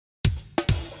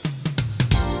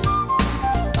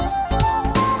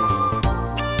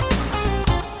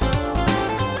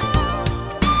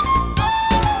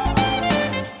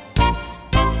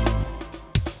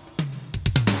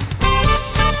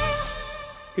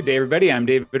Good day, everybody. I'm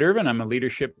David Irvine. I'm a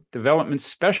leadership development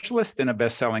specialist and a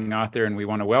best-selling author, and we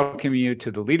want to welcome you to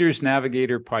the Leaders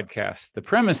Navigator podcast. The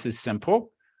premise is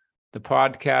simple. The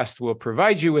podcast will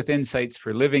provide you with insights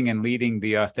for living and leading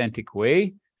the authentic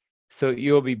way, so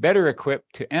you'll be better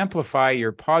equipped to amplify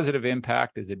your positive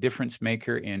impact as a difference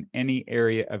maker in any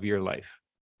area of your life.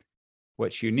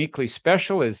 What's uniquely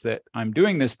special is that I'm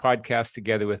doing this podcast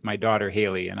together with my daughter,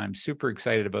 Hayley, and I'm super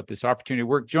excited about this opportunity to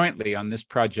work jointly on this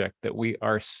project that we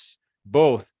are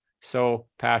both so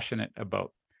passionate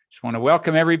about. Just want to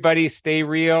welcome everybody, stay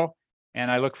real, and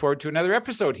I look forward to another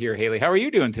episode here. Hayley, how are you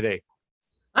doing today?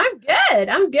 I'm good.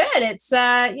 It's,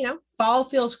 fall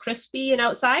feels crispy and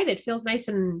outside. It feels nice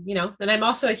and I'm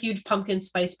also a huge pumpkin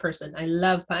spice person. I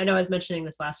know I was mentioning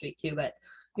this last week too, but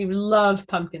we love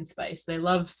pumpkin spice and I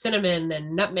love cinnamon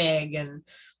and nutmeg and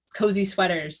cozy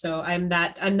sweaters. So I'm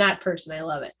that person. I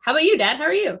love it. How about you, Dad? How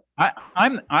are you?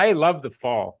 I love the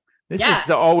fall. This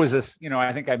is always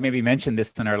I think I maybe mentioned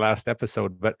this in our last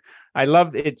episode, but I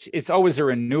love it. It's always a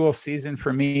renewal season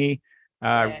for me.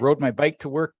 Rode my bike to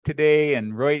work today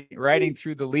and riding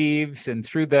through the leaves and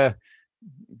through the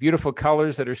beautiful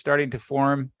colors that are starting to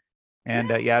form. And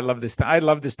I love this time. I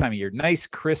love this time of year. Nice,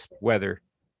 crisp weather.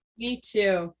 Me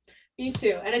too.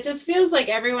 And it just feels like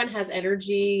everyone has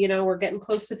energy. We're getting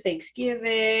close to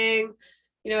Thanksgiving.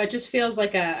 It just feels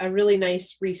like a really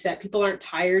nice reset. People aren't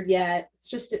tired yet.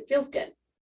 It feels good.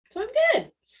 So I'm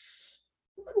good.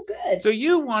 Good. So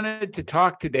you wanted to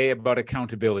talk today about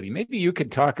accountability. Maybe you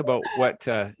could talk about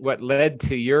what led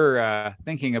to your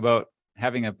thinking about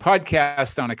having a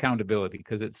podcast on accountability,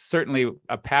 because it's certainly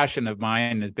a passion of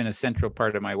mine and has been a central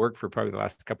part of my work for probably the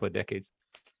last couple of decades.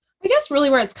 I guess really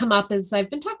where it's come up is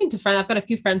I've been talking to friends. I've got a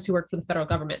few friends who work for the federal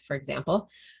government, for example.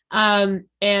 And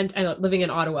I know, living in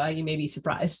Ottawa, you may be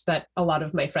surprised that a lot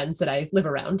of my friends that I live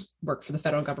around work for the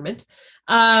federal government.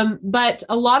 But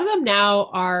a lot of them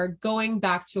now are going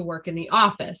back to work in the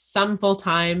office, some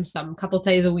full-time, some couple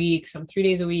days a week, some 3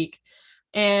 days a week.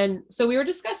 And so we were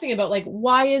discussing about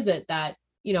why is it that,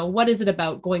 what is it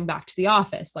about going back to the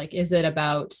office? Is it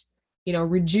about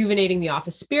rejuvenating the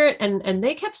office spirit? And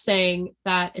they kept saying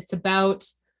that it's about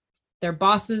their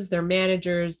bosses, their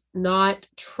managers not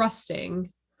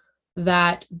trusting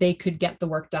that they could get the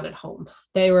work done at home.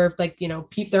 They were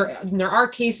there are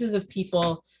cases of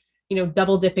people,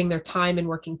 double dipping their time and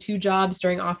working 2 jobs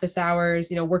during office hours,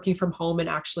 working from home and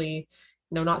actually,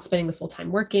 not spending the full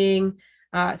time working,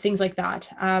 things like that.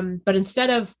 But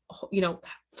instead of,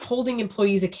 holding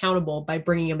employees accountable by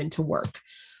bringing them into work.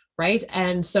 Right.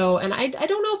 And I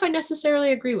don't know if I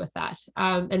necessarily agree with that.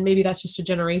 And maybe that's just a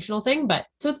generational thing, but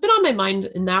so it's been on my mind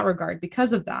in that regard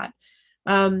because of that.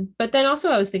 But then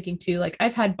also I was thinking too,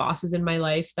 I've had bosses in my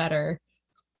life that are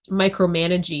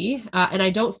micromanaging, and I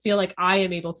don't feel like I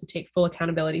am able to take full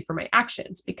accountability for my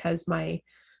actions because my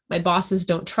bosses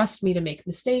don't trust me to make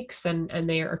mistakes and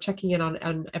they are checking in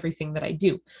on everything that I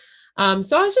do.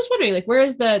 So I was just wondering, where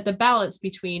is the balance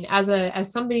between,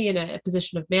 as somebody in a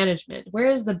position of management, where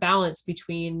is the balance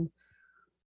between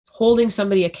holding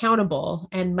somebody accountable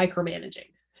and micromanaging?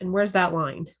 And where's that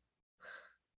line?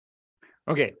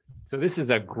 Okay, so this is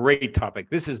a great topic.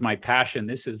 This is my passion.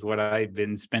 This is what I've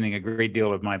been spending a great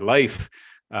deal of my life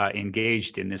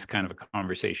engaged in, this kind of a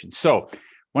conversation. So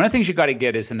one of the things you got to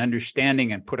get is an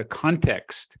understanding and put a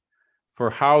context for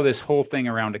how this whole thing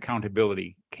around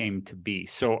accountability came to be.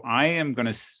 So I am going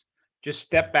to just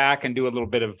step back and do a little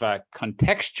bit of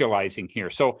contextualizing here.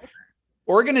 So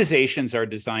organizations are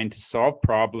designed to solve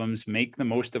problems, make the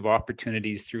most of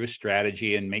opportunities through a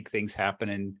strategy, and make things happen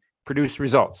and produce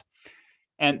results.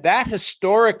 And that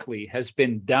historically has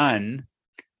been done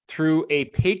through a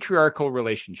patriarchal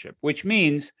relationship, which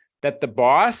means that the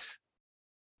boss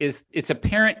it's a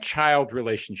parent-child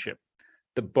relationship.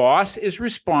 The boss is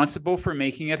responsible for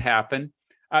making it happen.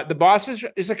 The boss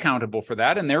is accountable for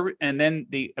that, and then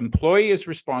the employee is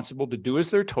responsible to do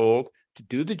as they're told, to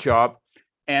do the job,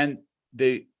 and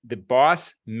the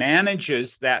boss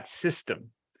manages that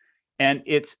system. And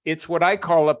it's what I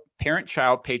call a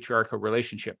parent-child patriarchal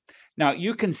relationship. Now,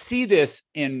 you can see this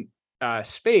in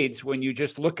spades when you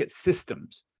just look at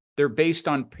systems. They're based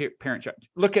on parent-child.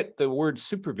 Look at the word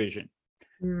supervision.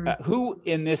 Who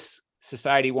in this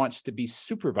society wants to be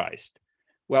supervised?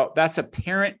 Well, that's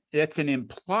an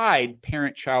implied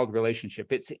parent-child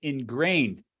relationship. It's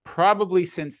ingrained probably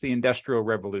since the Industrial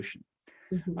Revolution.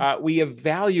 Mm-hmm. We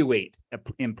evaluate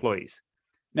employees.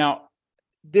 Now,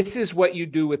 this is what you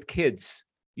do with kids.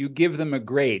 You give them a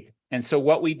grade. And so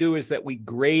what we do is that we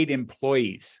grade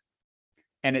employees.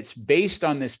 And it's based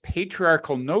on this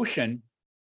patriarchal notion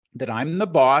that I'm the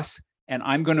boss and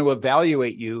I'm going to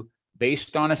evaluate you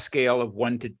based on a scale of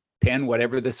 1 10,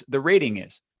 whatever the rating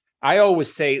is. I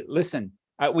always say, listen,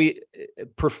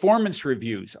 performance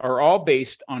reviews are all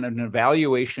based on an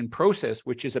evaluation process,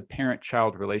 which is a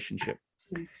parent-child relationship.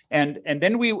 And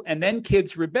then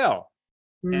kids rebel.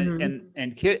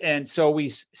 And so we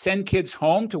send kids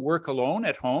home to work alone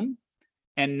at home.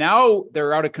 And now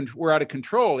we're out of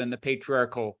control in the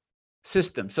patriarchal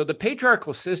system. So the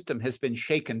patriarchal system has been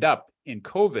shaken up in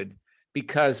COVID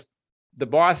because the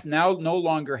boss now no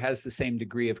longer has the same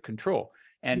degree of control.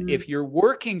 And if you're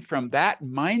working from that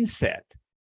mindset,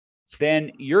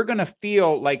 then you're going to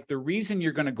feel like the reason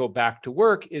you're going to go back to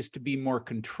work is to be more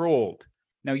controlled.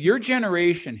 Now, your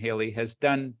generation, Hayley, has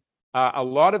done a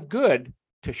lot of good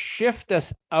to shift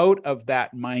us out of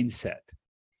that mindset.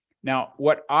 Now,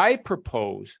 what I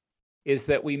propose is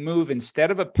that we move,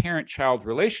 instead of a parent-child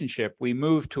relationship, we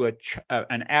move to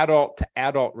an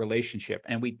adult-to-adult relationship,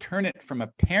 and we turn it from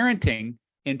a parenting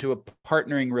into a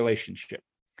partnering relationship.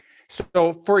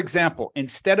 So, for example,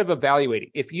 instead of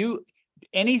evaluating,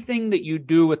 anything that you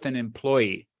do with an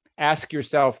employee, ask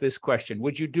yourself this question: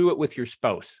 would you do it with your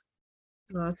spouse?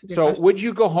 Oh, that's a good So question. would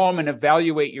you go home and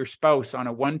evaluate your spouse on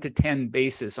a 1 to 10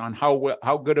 basis on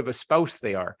how good of a spouse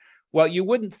they are? Well, you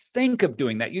wouldn't think of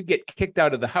doing that. You'd get kicked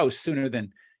out of the house sooner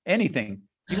than anything.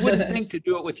 You wouldn't think to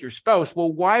do it with your spouse.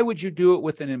 Well, why would you do it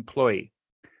with an employee?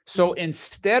 So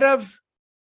instead of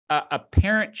a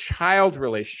parent-child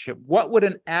relationship, what would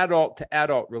an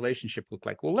adult-to-adult relationship look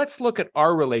like? Well, let's look at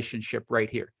our relationship right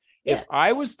here. Yeah. If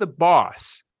I was the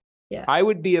boss, Yeah. I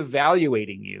would be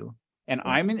evaluating you, and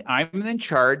I'm in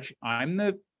charge. I'm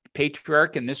the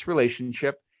patriarch in this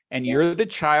relationship, and you're the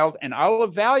child, and I'll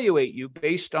evaluate you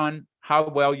based on how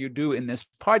well you do in this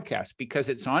podcast, because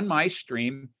it's on my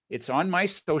stream, it's on my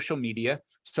social media,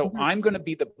 so I'm going to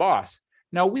be the boss.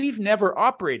 Now, we've never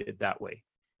operated that way.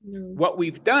 What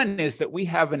we've done is that we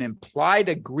have an implied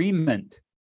agreement,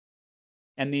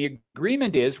 and the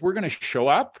agreement is we're going to show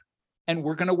up and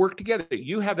we're going to work together.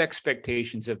 You have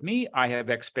expectations of me, I have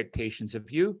expectations of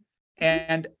you,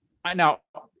 and now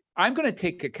I'm going to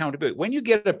take accountability. When you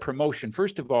get a promotion,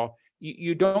 first of all,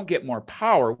 you don't get more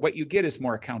power. What you get is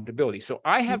more accountability. So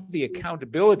I have the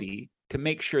accountability to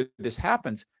make sure this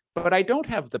happens, but I don't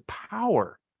have the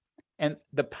power. And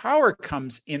the power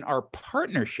comes in our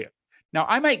partnership. Now,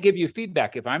 I might give you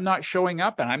feedback. If I'm not showing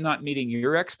up and I'm not meeting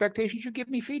your expectations, you give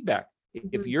me feedback.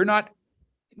 If you're not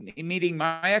meeting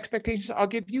my expectations, I'll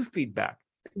give you feedback.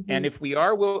 And if we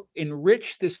are, we'll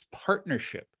enrich this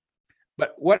partnership.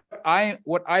 But what I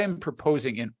am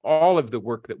proposing in all of the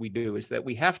work that we do is that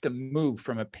we have to move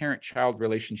from a parent-child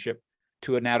relationship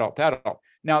to an adult-adult.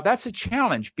 Now, that's a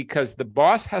challenge because the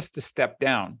boss has to step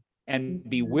down and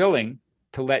be willing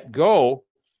to let go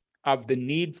of the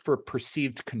need for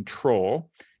perceived control,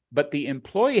 but the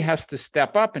employee has to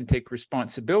step up and take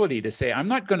responsibility to say, I'm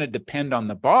not going to depend on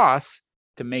the boss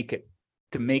to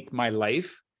make my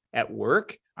life at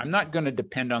work. I'm not going to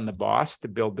depend on the boss to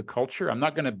build the culture. I'm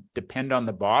not going to depend on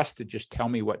the boss to just tell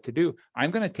me what to do. I'm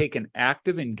going to take an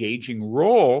active, engaging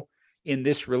role in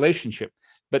this relationship.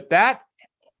 But that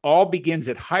all begins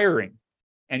at hiring,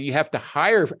 and you have to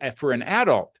hire for an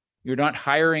adult. You're not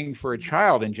hiring for a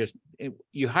child, and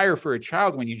you hire for a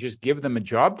child when you just give them a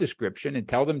job description and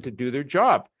tell them to do their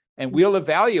job. And we'll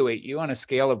evaluate you on a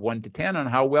scale of 1 to 10 on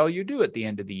how well you do at the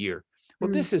end of the year.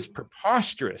 Well, this is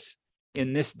preposterous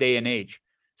in this day and age.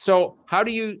 So how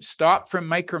do you stop from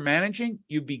micromanaging?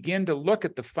 You begin to look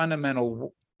at the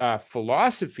fundamental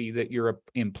philosophy that you're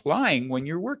implying when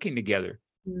you're working together.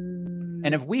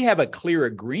 And if we have a clear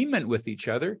agreement with each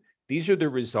other, these are the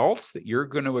results that you're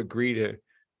going to agree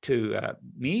to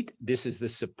meet. This is the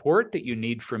support that you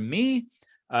need from me.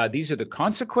 These are the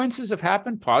consequences have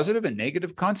happened, positive and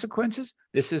negative consequences.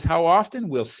 This is how often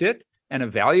we'll sit and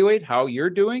evaluate how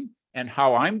you're doing and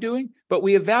how I'm doing, but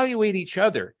we evaluate each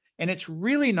other. And it's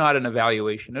really not an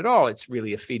evaluation at all. It's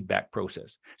really a feedback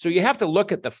process. So you have to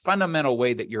look at the fundamental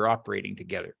way that you're operating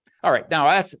together. All right,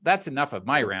 now that's enough of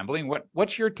my rambling.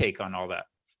 What's your take on all that?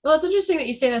 Well, it's interesting that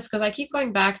you say this because I keep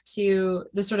going back to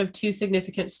the sort of two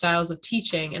significant styles of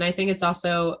teaching. And I think it's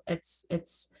also,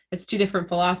 it's two different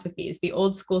philosophies. The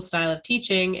old school style of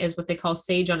teaching is what they call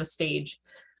sage on a stage.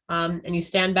 And you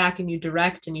stand back and you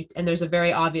direct, and there's a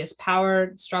very obvious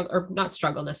power struggle, or not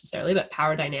struggle necessarily, but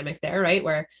power dynamic there, right?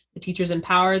 Where the teacher's in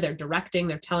power, they're directing,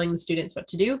 they're telling the students what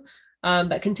to do.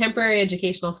 But contemporary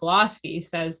educational philosophy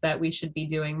says that we should be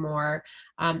doing more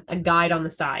a guide on the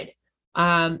side.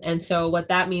 And so what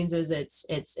that means is it's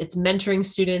mentoring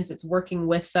students, it's working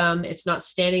with them, it's not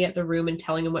standing at the room and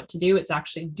telling them what to do, it's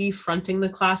actually defronting the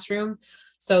classroom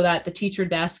so that the teacher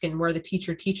desk and where the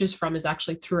teacher teaches from is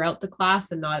actually throughout the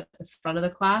class and not at the front of the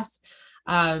class.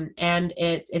 And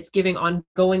it's giving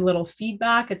ongoing little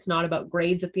feedback. It's not about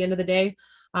grades at the end of the day.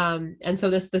 And so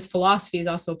this philosophy is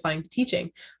also applying to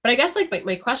teaching. But I guess like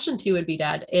my question to you would be,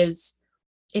 Dad, is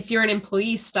if you're an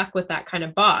employee stuck with that kind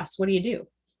of boss, what do you do?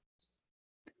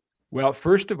 Well,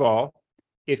 first of all,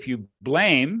 if you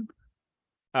blame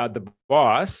the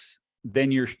boss,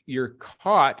 then you're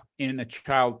caught in a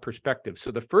child perspective.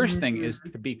 So the first thing is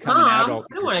to become an adult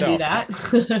I don't want yourself.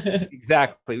 to do that.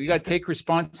 Exactly. You got to take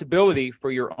responsibility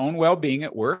for your own well-being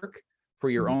at work, for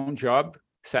your own job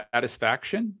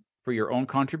satisfaction, for your own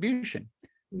contribution.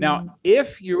 Now,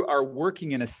 if you are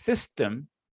working in a system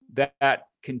that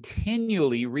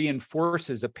continually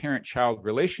reinforces a parent-child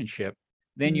relationship,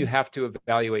 then you have to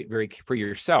evaluate for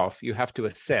yourself. You have to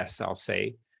assess, I'll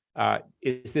say,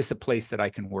 is this a place that I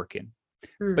can work in?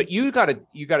 But you got to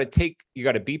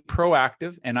be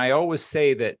proactive. And I always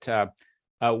say that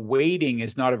waiting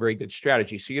is not a very good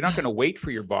strategy. So you're not going to wait for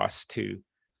your boss to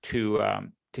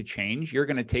change. You're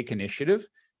going to take initiative,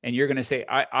 and you're going to say,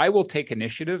 I will take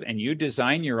initiative, and you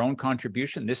design your own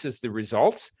contribution. This is the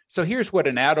results. So here's what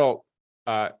an adult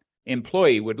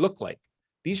employee would look like.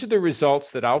 These are the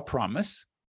results that I'll promise.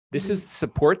 This is the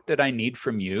support that I need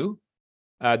from you.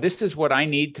 This is what I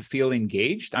need to feel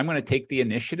engaged. I'm going to take the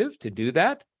initiative to do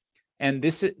that. And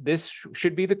this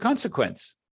should be the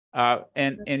consequence.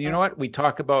 And you know what? We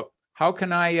talk about how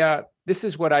can I, this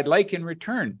is what I'd like in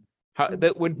return,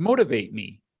 that would motivate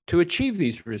me to achieve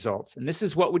these results. And this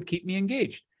is what would keep me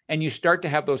engaged. And you start to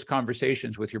have those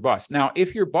conversations with your boss. Now,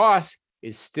 if your boss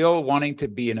is still wanting to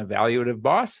be an evaluative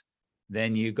boss,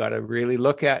 then you got to really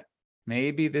look at,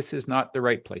 maybe this is not the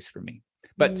right place for me.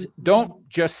 But don't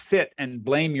just sit and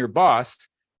blame your boss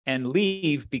and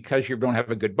leave because you don't have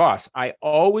a good boss. I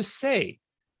always say,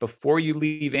 before you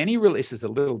leave any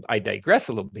I digress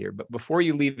a little bit here, but before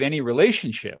you leave any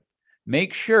relationship,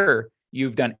 make sure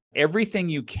you've done everything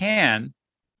you can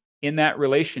in that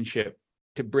relationship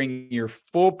to bring your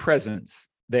full presence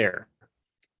there.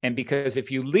 And because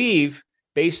if you leave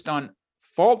based on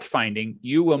fault finding,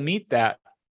 you will meet that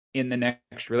in the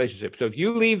next relationship. So if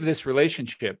you leave this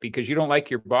relationship because you don't like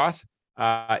your boss,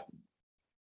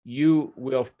 you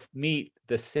will meet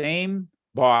the same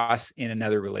boss in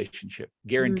another relationship,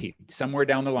 guaranteed. Somewhere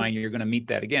down the line, you're going to meet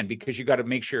that again, because you got to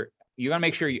make sure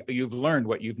you've learned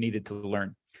what you've needed to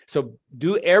learn. So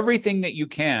do everything that you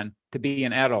can to be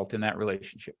an adult in that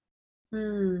relationship.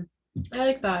 I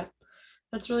like that.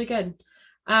 That's really good.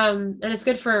 And it's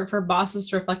good for bosses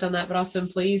to reflect on that, but also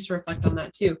employees to reflect on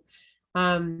that too.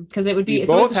 Because it would be, you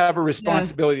both have a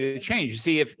responsibility to change. You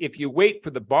see, if you wait for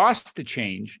the boss to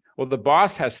change, well, the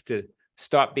boss has to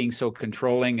stop being so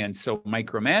controlling and so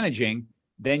micromanaging.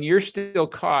 Then you're still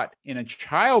caught in a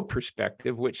child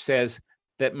perspective, which says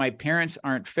that my parents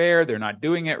aren't fair, they're not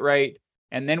doing it right,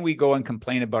 and then we go and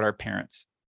complain about our parents.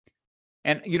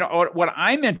 And you know what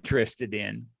I'm interested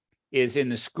in is in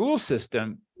the school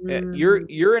system.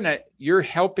 You're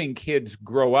helping kids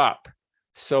grow up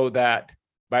so that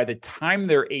by the time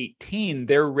they're 18,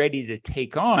 they're ready to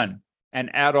take on an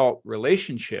adult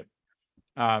relationship.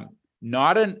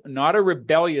 Not a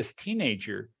rebellious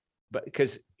teenager, but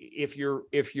because if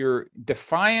you're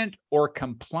defiant or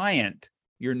compliant,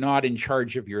 you're not in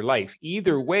charge of your life.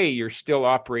 Either way, you're still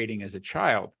operating as a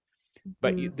child.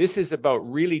 But this is about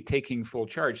really taking full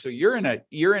charge. So you're in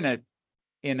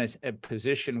a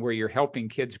position where you're helping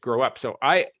kids grow up. So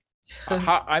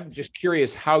I'm just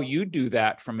curious how you do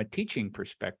that from a teaching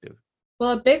perspective.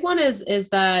 Well, a big one is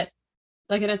that,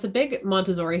 like, and it's a big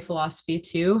Montessori philosophy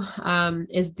too,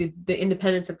 is the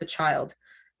independence of the child.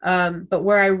 But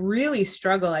where I really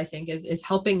struggle, I think, is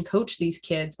helping coach these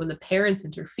kids when the parents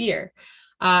interfere.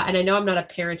 And I know I'm not a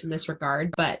parent in this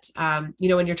regard, but when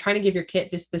you're trying to give your kid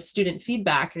this student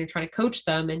feedback and you're trying to coach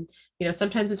them, and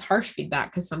sometimes it's harsh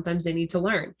feedback because sometimes they need to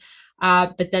learn.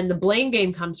 But then the blame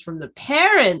game comes from the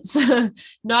parents,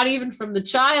 not even from the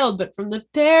child, but from the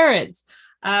parents,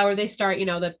 where they start,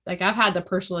 like I've had the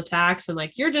personal attacks and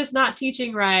like, you're just not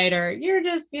teaching right, or you're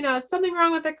just, it's something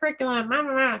wrong with the curriculum,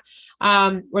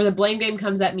 where the blame game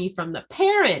comes at me from the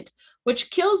parent,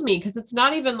 which kills me because it's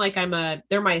not even like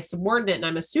they're my subordinate and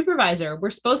I'm a supervisor.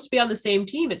 We're supposed to be on the same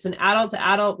team. It's an adult to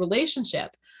adult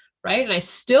relationship. Right. And I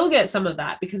still get some of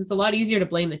that because it's a lot easier to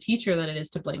blame the teacher than it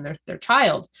is to blame their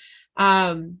child.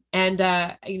 I've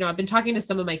been talking to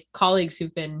some of my colleagues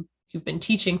who've been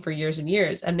teaching for years and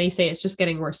years, and they say it's just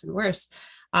getting worse and worse.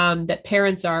 That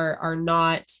parents are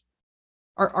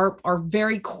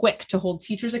very quick to hold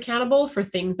teachers accountable for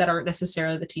things that aren't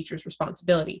necessarily the teacher's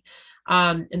responsibility.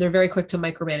 And they're very quick to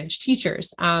micromanage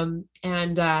teachers. I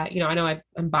know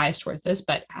I'm biased towards this,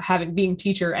 but being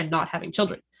teacher and not having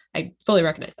children, I fully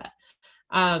recognize that.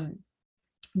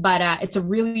 But it's a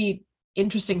really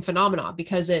interesting phenomenon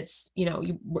because it's,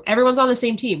 everyone's on the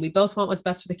same team. We both want what's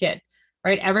best for the kid,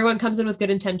 right? Everyone comes in with good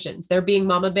intentions. They're being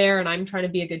mama bear and I'm trying to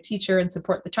be a good teacher and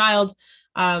support the child.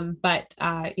 But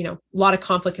a lot of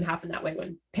conflict can happen that way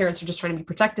when parents are just trying to be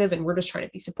protective and we're just trying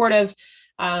to be supportive.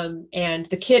 And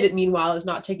the kid, meanwhile, is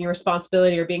not taking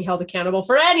responsibility or being held accountable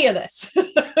for any of this,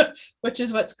 which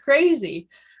is what's crazy.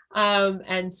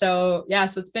 And so, yeah,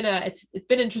 so it's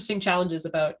been interesting challenges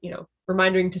about,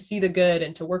 reminding to see the good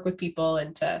and to work with people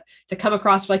and to come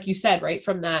across, like you said, right,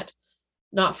 from that,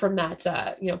 not from that,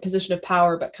 position of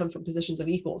power, but come from positions of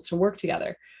equals to work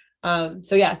together.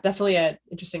 So yeah, definitely an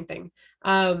interesting thing.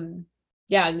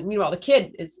 Yeah. And meanwhile, the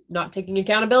kid is not taking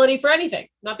accountability for anything,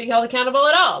 not being held accountable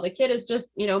at all. The kid is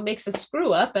just, makes a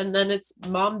screw up and then it's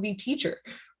mom v teacher,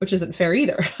 which isn't fair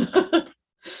either.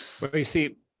 Well, you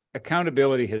see,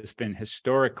 accountability has been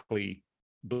historically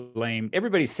blamed.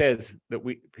 Everybody says that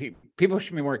people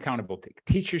should be more accountable.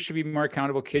 Teachers should be more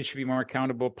accountable. Kids should be more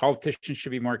accountable. Politicians should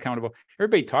be more accountable.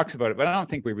 Everybody talks about it, but I don't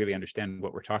think we really understand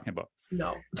what we're talking about.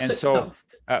 No. And so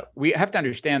we have to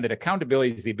understand that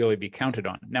accountability is the ability to be counted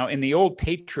on. Now, in the old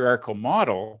patriarchal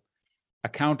model,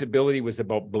 accountability was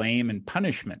about blame and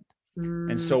punishment.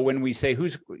 And so when we say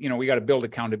we got to build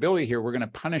accountability here, we're going to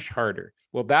punish harder.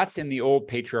 Well, that's in the old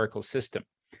patriarchal system.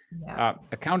 Yeah.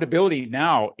 Accountability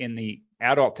now in the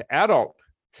adult to adult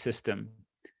system,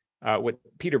 what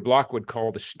Peter Block would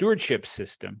call the stewardship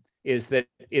system, is that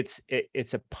it's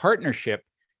a partnership,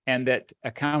 and that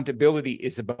accountability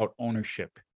is about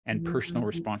ownership and personal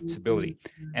responsibility.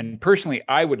 And personally,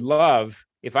 I would love,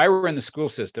 if I were in the school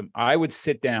system, I would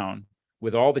sit down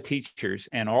with all the teachers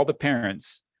and all the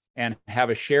parents and have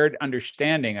a shared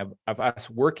understanding of us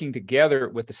working together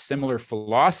with a similar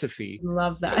philosophy.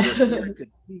 Love that. To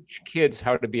teach kids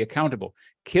how to be accountable.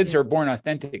 Kids are born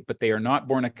authentic, but they are not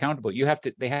born accountable.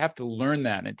 They have to learn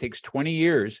that. And it takes 20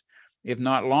 years, if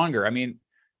not longer. I mean,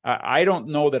 I don't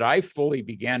know that I fully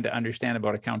began to understand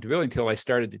about accountability until I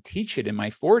started to teach it in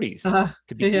my 40s,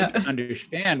 to begin to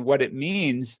understand what it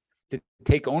means to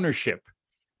take ownership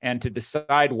and to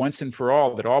decide once and for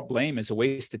all that all blame is a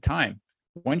waste of time.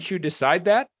 Once you decide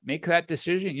that, make that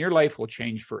decision, your life will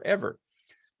change forever.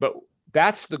 But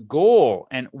that's the goal.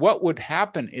 And what would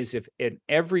happen is if in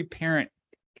every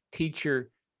parent-teacher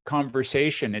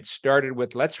conversation, it started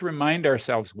with, let's remind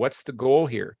ourselves, what's the goal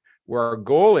here? Where our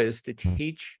goal is to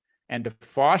teach and to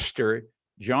foster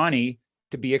Johnny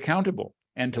to be accountable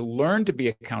and to learn to be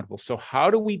accountable. So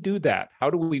how do we do that? How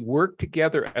do we work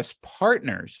together as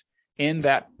partners in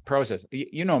that process?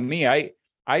 You know me,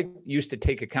 I used to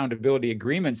take accountability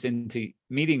agreements into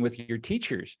meeting with your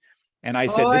teachers. And I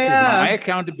said, this is my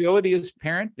accountability as a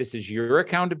parent. This is your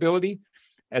accountability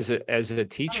as a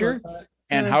teacher.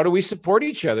 And how do we support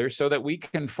each other so that we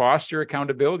can foster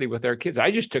accountability with our kids?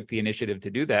 I just took the initiative to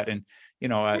do that. And,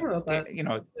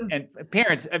 and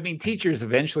parents, teachers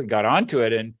eventually got onto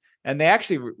it and they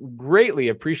actually greatly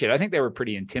appreciate it. I think they were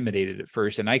pretty intimidated at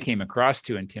first, and I came across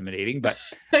too intimidating, but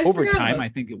over time, I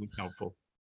think it was helpful.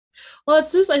 Well,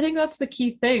 I think that's the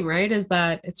key thing, right? Is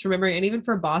that it's remembering, and even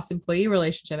for boss employee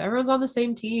relationship, everyone's on the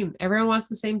same team. Everyone wants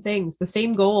the same things, the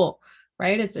same goal,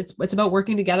 right? It's about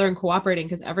working together and cooperating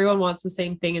because everyone wants the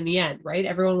same thing in the end, right?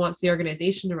 Everyone wants the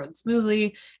organization to run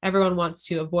smoothly. Everyone wants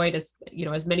to avoid as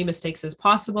many mistakes as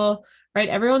possible, right?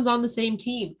 Everyone's on the same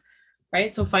team,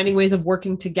 right? So finding ways of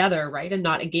working together, right? And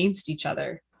not against each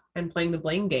other and playing the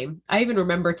blame game. I even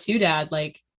remember too, Dad,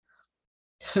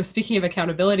 speaking of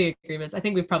accountability agreements, I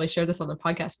think we've probably shared this on the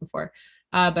podcast before,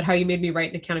 but how you made me write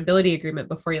an accountability agreement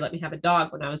before you let me have a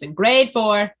dog when I was in grade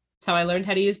 4. That's how I learned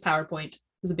how to use PowerPoint. It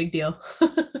was a big deal.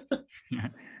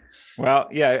 Well,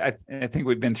 yeah, I think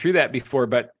we've been through that before,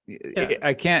 but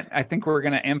I think we're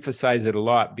going to emphasize it a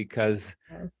lot because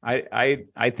I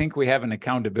think we have an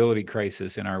accountability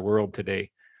crisis in our world today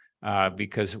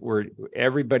because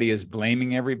everybody is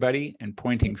blaming everybody and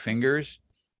pointing fingers,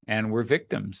 and we're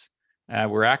victims.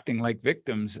 We're acting like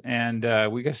victims, and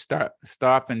we got to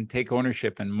stop and take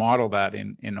ownership and model that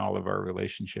in all of our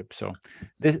relationships. So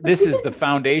this is the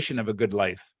foundation of a good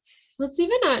life. Well, it's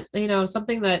even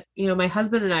something that, my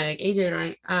husband and I, like AJ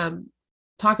and I,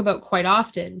 talk about quite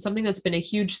often. Something that's been a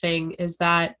huge thing is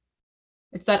that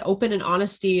it's that open and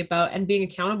honesty about and being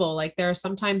accountable. Like there are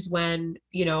some times when,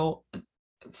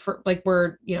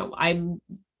 I'm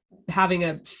having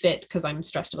a fit because I'm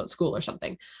stressed about school or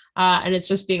something. And it's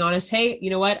just being honest. Hey, you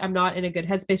know what? I'm not in a good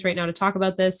headspace right now to talk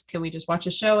about this. Can we just watch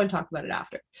a show and talk about it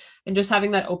after? And just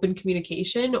having that open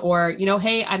communication, or,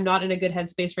 hey, I'm not in a good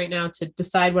headspace right now to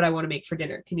decide what I want to make for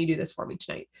dinner. Can you do this for me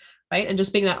tonight? Right. And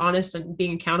just being that honest and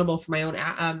being accountable for my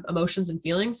own emotions and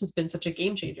feelings has been such a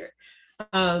game changer.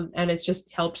 And it's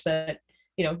just helped that,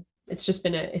 it's just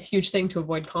been a huge thing to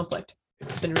avoid conflict.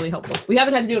 It's been really helpful. We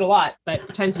haven't had to do it a lot, but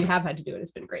the times we have had to do it,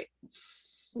 it's been great.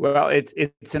 Well,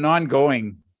 it's an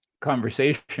ongoing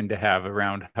conversation to have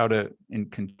around how to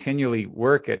continually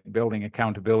work at building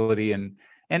accountability, and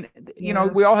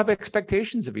we all have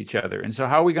expectations of each other, and so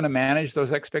how are we going to manage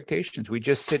those expectations? We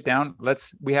just sit down.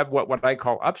 We have what I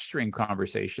call upstream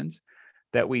conversations,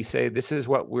 that we say this is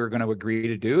what we're going to agree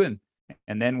to do,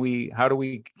 and then how do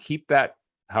we keep that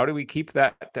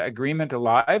agreement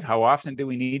alive? How often do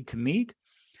we need to meet?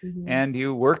 Mm-hmm. And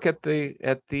you work at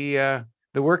the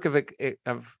work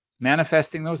of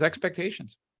manifesting those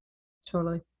expectations.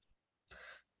 Totally.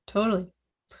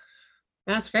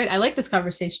 That's great. I like this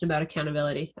conversation about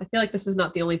accountability. I feel like this is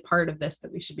not the only part of this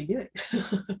that we should be doing.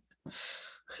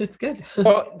 It's good.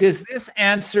 So does this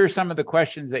answer some of the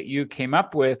questions that you came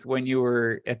up with when you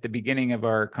were at the beginning of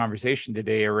our conversation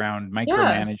today around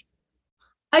micromanagement?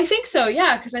 Yeah, I think so.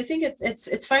 Yeah. Cause I think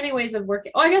it's finding ways of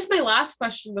working. Oh, I guess my last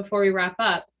question before we wrap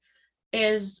up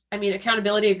is,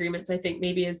 accountability agreements, I think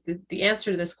maybe is the answer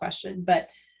to this question, but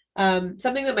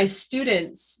something that my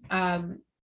students,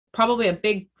 probably a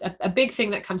big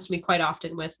thing that comes to me quite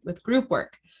often with group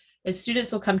work is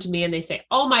students will come to me and they say,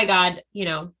 oh my God,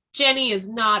 Jenny is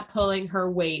not pulling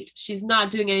her weight. She's not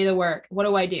doing any of the work. What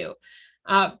do I do?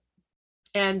 So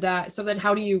then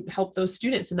how do you help those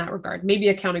students in that regard? Maybe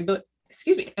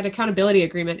an accountability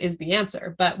agreement is the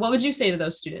answer, but what would you say to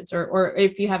those students? Or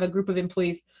if you have a group of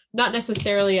employees, not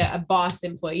necessarily a boss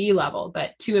employee level,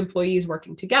 but two employees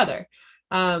working together,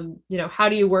 how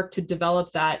do you work to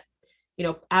develop that,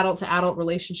 adult to adult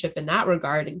relationship in that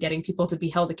regard, and getting people to be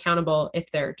held accountable if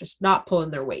they're just not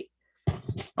pulling their weight?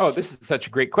 Oh, this is such a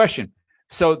great question.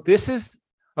 So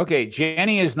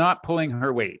Jenny is not pulling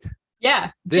her weight.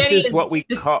 Yeah. This Jenny is what we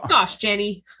call, gosh,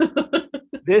 Jenny.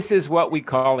 This is what we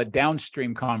call a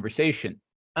downstream conversation.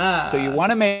 So you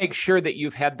want to make sure that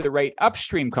you've had the right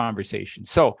upstream conversation.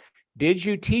 So did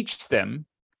you teach them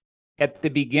at the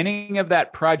beginning of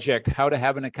that project how to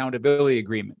have an accountability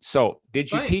agreement? So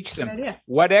did you teach them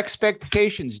what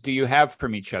expectations do you have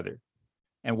from each other?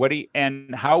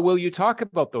 And how will you talk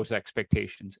about those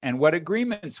expectations? And what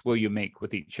agreements will you make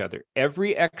with each other?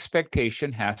 Every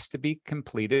expectation has to be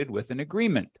completed with an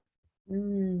agreement.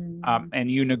 And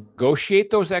you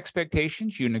negotiate those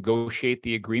expectations, you negotiate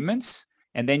the agreements,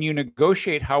 and then you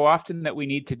negotiate how often that we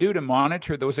need to do to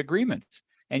monitor those agreements.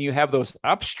 And you have those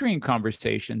upstream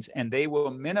conversations, and they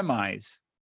will minimize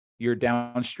your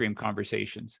downstream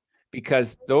conversations,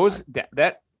 because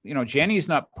Jenny's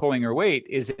not pulling her weight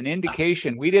is an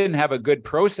indication we didn't have a good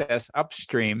process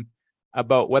upstream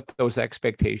about what those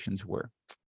expectations were.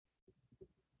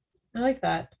 I like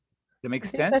that. That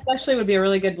makes sense. That actually would be a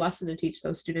really good lesson to teach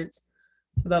those students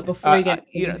about before you get.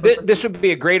 This would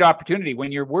be a great opportunity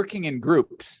when you're working in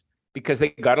groups, because they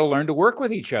got to learn to work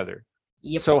with each other.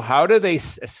 Yep. So how do they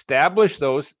establish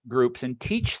those groups and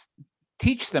teach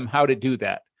them how to do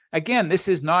that? Again, this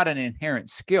is not an inherent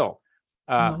skill.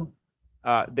 No.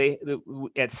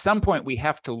 At some point we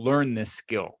have to learn this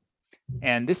skill,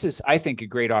 and this is, I think, a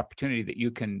great opportunity that you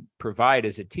can provide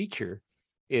as a teacher,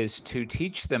 is to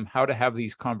teach them how to have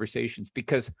these conversations.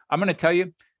 Because I'm going to tell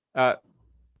you,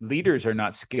 leaders are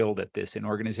not skilled at this in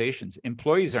organizations.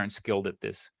 Employees aren't skilled at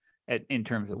this. In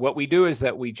terms of what we do is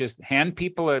that we just hand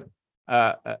people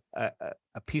a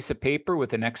piece of paper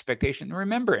with an expectation. And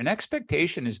remember, an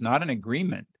expectation is not an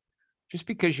agreement. Just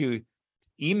because you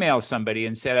email somebody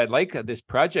and said, I'd like this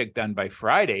project done by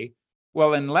Friday.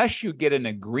 Well, unless you get an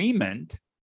agreement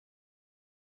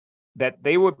that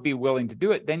they would be willing to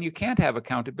do it, then you can't have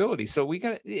accountability. So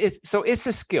it's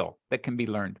a skill that can be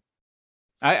learned.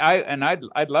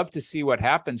 I'd love to see what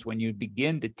happens when you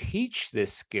begin to teach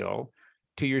this skill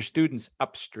to your students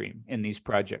upstream in these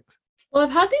projects. Well,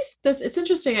 I've had it's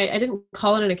interesting. I didn't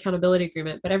call it an accountability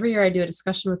agreement, but every year I do a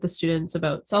discussion with the students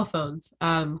about cell phones,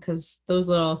 because those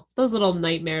little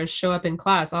nightmares show up in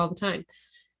class all the time.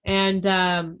 And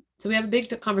so we have a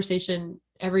big conversation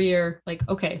every year, like,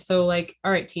 okay, so like,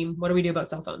 all right, team, what do we do about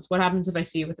cell phones? What happens if I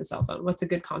see you with a cell phone? What's a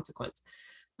good consequence?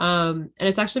 And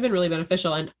it's actually been really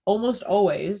beneficial. And almost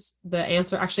always the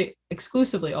answer, actually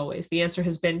exclusively always, the answer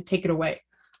has been take it away.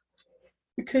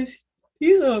 Because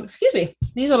these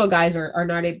little guys are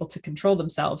not able to control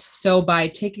themselves. So by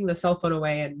taking the cell phone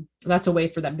away, and that's a way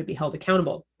for them to be held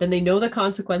accountable, then they know the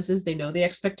consequences, they know the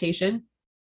expectation,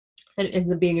 and it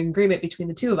ends up being an agreement between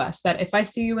the two of us that if I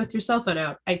see you with your cell phone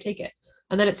out, I take it.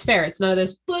 And then it's fair. It's none of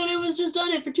this, but it was just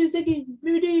on it for 2 seconds.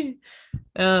 And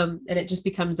it just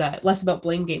becomes less about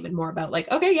blame game and more about like,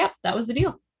 okay, yeah, that was the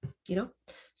deal.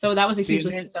 So that was a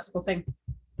hugely successful thing.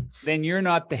 Then you're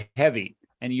not the heavy.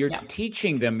 and you're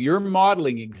teaching them, you're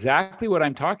modeling exactly what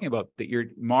I'm talking about, that you're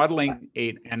modeling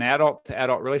an adult to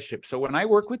adult relationship. So when I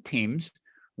work with teams,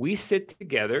 we sit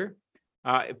together,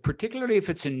 particularly if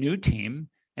it's a new team,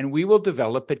 and we will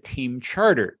develop a team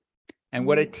charter. And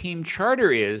what a team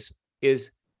charter is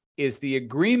the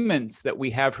agreements that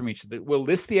we have from each other. We'll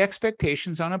list the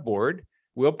expectations on a board,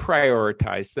 we'll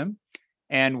prioritize them,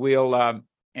 and we'll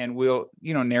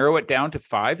narrow it down to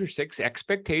 5 or 6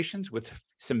 expectations with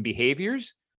some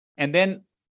behaviors. And then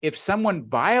if someone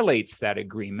violates that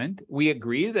agreement, we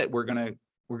agree that we're going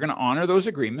to honor those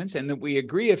agreements, and that we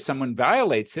agree if someone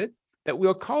violates it, that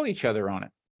we'll call each other on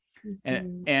it.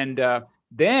 And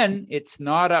then it's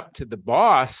not up to the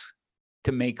boss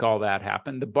to make all that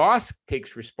happen. The boss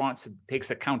takes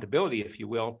accountability, if you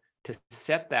will, to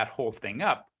set that whole thing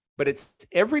up. But it's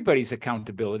everybody's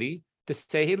accountability to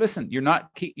say, hey, listen, you're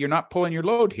not pulling your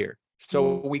load here.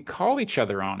 So we call each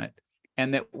other on it,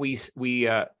 and that we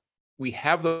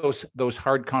have those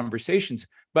hard conversations.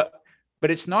 But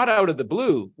it's not out of the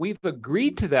blue. We've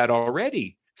agreed to that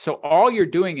already. So all you're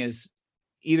doing is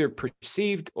either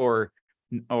perceived or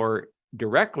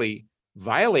directly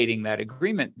violating that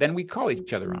agreement. Then we call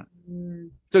each other on it.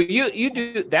 So you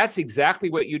do. That's exactly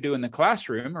what you do in the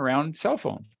classroom around cell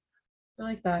phones. I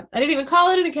like that. I didn't even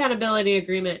call it an accountability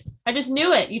agreement. I just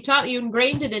knew it. You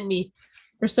ingrained it in me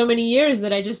for so many years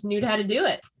that I just knew how to do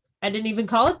it. I didn't even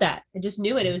call it that. I just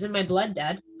knew it. It was in my blood,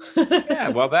 Dad. Yeah,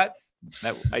 well, that.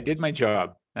 I did my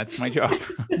job. That's my job.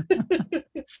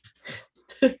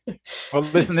 Well,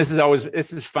 listen, this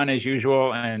is fun as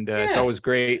usual, and it's always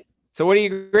great. So what are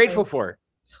you grateful for?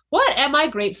 What am I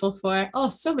grateful for? Oh,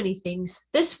 so many things.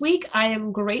 This week, I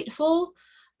am grateful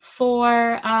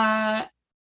for, I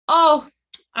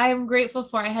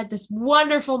had this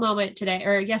wonderful moment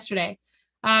yesterday.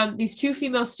 These 2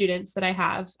 female students that I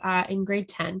have in grade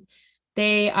 10,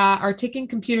 they are taking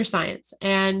computer science.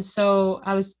 And so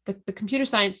the computer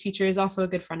science teacher is also a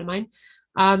good friend of mine.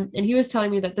 And he was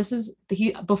telling me that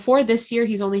before this year,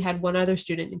 he's only had one other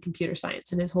student in computer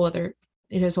science in his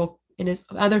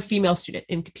other female student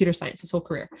in computer science his whole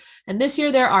career. And this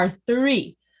year there are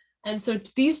 3. And so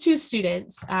these 2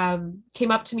 students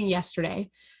came up to me yesterday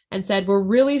and said, we're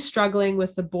really struggling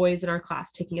with the boys in our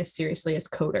class taking us seriously as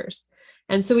coders.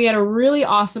 And so we had a really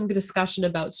awesome discussion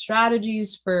about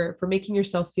strategies for making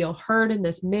yourself feel heard in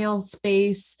this male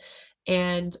space,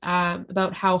 and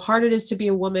about how hard it is to be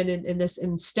a woman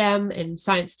in STEM and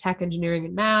science, tech, engineering,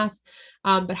 and math,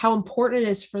 but how important it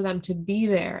is for them to be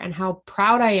there, and how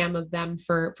proud I am of them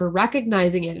for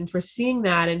recognizing it and for seeing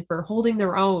that and for holding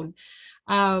their own.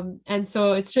 And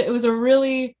so it was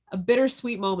a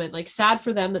bittersweet moment, like sad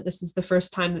for them that this is the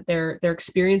first time that they're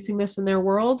experiencing this in their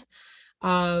world.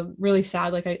 Really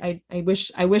sad. Like I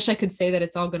wish I could say that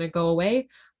it's all going to go away,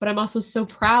 but I'm also so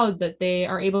proud that they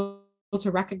are able to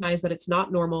recognize that it's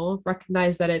not normal,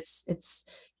 recognize that it's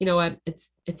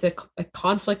a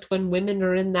conflict when women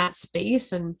are in that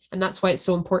space. And that's why it's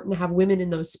so important to have women in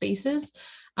those spaces.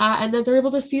 And that they're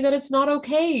able to see that it's not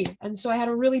okay. And so I had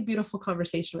a really beautiful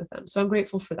conversation with them. So I'm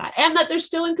grateful for that. And that they're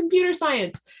still in computer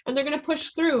science and they're going to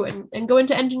push through and go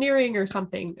into engineering or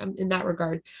something in that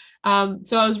regard.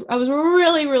 So I was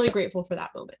really, really grateful for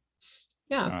that moment.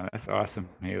 Yeah. Oh, that's awesome,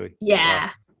 Hayley. Yeah.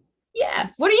 Awesome. Yeah.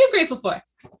 What are you grateful for?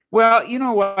 Well, you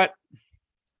know what?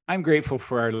 I'm grateful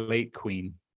for our late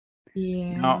queen.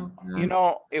 Yeah.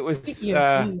 Now, it was,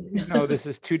 this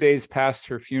is 2 days past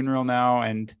her funeral now.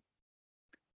 And,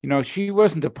 she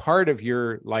wasn't a part of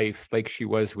your life like she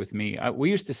was with me. We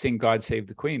used to sing God Save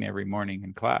the Queen every morning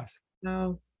in class.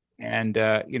 Oh. And,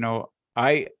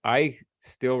 I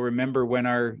still remember when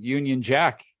our Union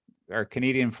Jack, our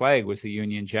Canadian flag was the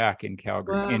Union Jack in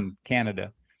Calgary, in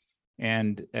Canada.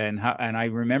 And I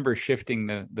remember shifting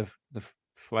the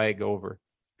flag over.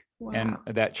 Wow. And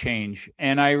that change.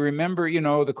 And I remember,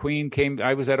 the Queen came.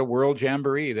 I was at a World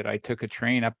Jamboree that I took a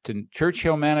train up to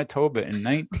Churchill, Manitoba in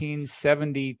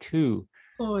 1972.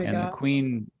 Oh my gosh.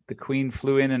 The Queen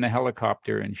flew in a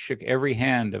helicopter and shook every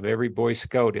hand of every Boy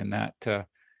Scout in that.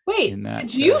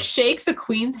 Did you shake the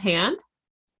Queen's hand?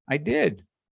 I did.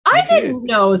 I didn't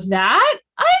know that.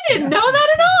 I didn't know that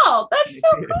at all. That's so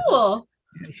cool.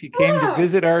 She came to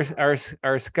visit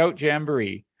our Scout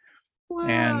Jamboree. Wow.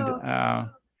 And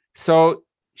so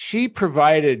she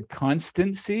provided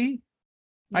constancy.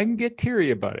 I can get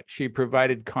teary about it. She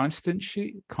provided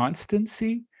constancy,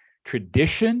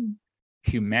 tradition,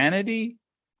 humanity,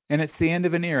 and it's the end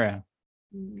of an era.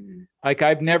 Like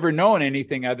I've never known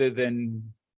anything other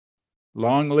than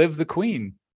long live the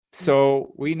Queen.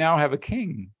 So we now have a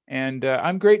king, and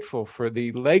I'm grateful for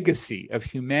the legacy of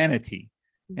humanity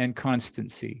and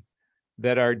constancy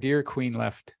that our dear Queen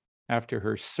left after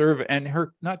her service, and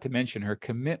her, not to mention her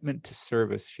commitment to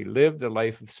service. She lived a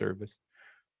life of service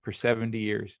for 70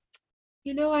 years.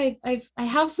 You know, I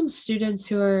have some students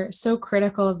who are so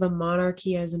critical of the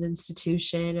monarchy as an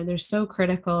institution, and they're so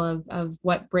critical of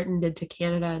what Britain did to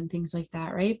Canada and things like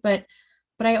that, right? But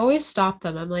I always stop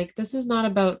them. I'm like, this is not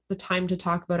about the time to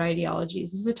talk about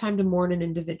ideologies. This is a time to mourn an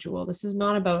individual. This is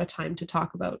not about a time to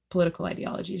talk about political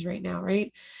ideologies right now,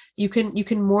 right? You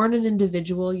can mourn an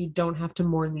individual. You don't have to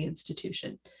mourn the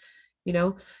institution, you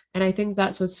know? And I think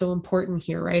that's what's so important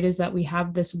here, right? Is that we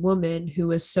have this woman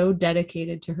who is so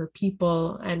dedicated to her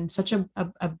people and such a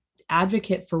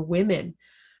advocate for women,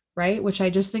 right? Which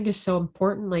I just think is so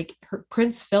important. Like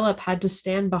Prince Philip had to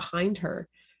stand behind her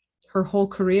whole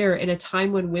career in a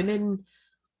time when women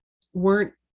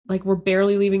were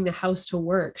barely leaving the house to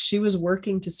work. She was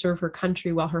working to serve her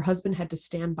country while her husband had to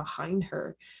stand behind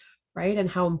her, right? And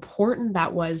how important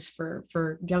that was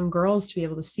for young girls to be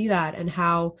able to see that, and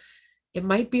how it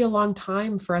might be a long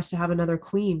time for us to have another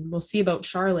queen. We'll see about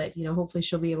Charlotte, you know, hopefully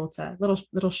she'll be able to,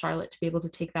 little Charlotte, to be able to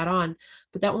take that on,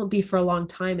 but that won't be for a long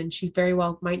time. And she very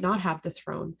well might not have the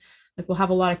throne. Like we'll have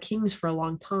a lot of kings for a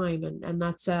long time. And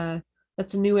that's a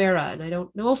new era. And I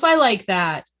don't know if I like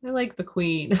that. I like the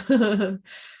queen.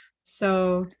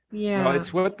 So, yeah. Well,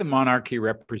 it's what the monarchy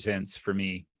represents for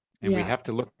me. And we have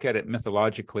to look at it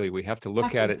mythologically. We have to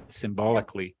look at it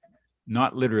symbolically,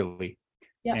 not literally.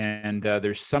 Yep. And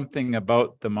there's something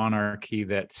about the monarchy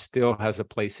that still has a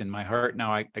place in my heart.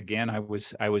 Now, I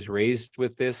was raised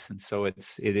with this, and so it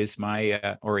is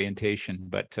my orientation.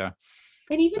 But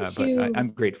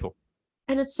I'm grateful.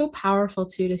 And it's so powerful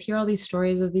too to hear all these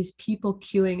stories of these people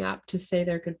queuing up to say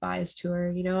their goodbyes to her,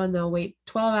 you know, and they'll wait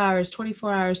 12 hours,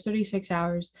 24 hours, 36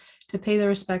 hours to pay their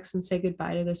respects and say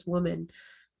goodbye to this woman,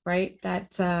 right?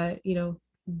 That, you know,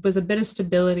 was a bit of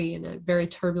stability in a very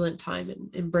turbulent time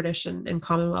in British and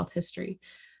Commonwealth history.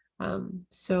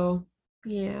 So,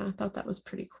 yeah, I thought that was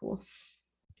pretty cool.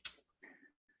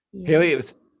 Yeah. Hayley, it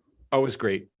was always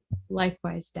great.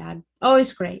 Likewise, Dad.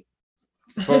 Always great.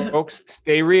 Folks,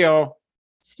 stay real.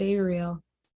 Stay real.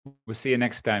 We'll see you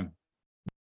next time.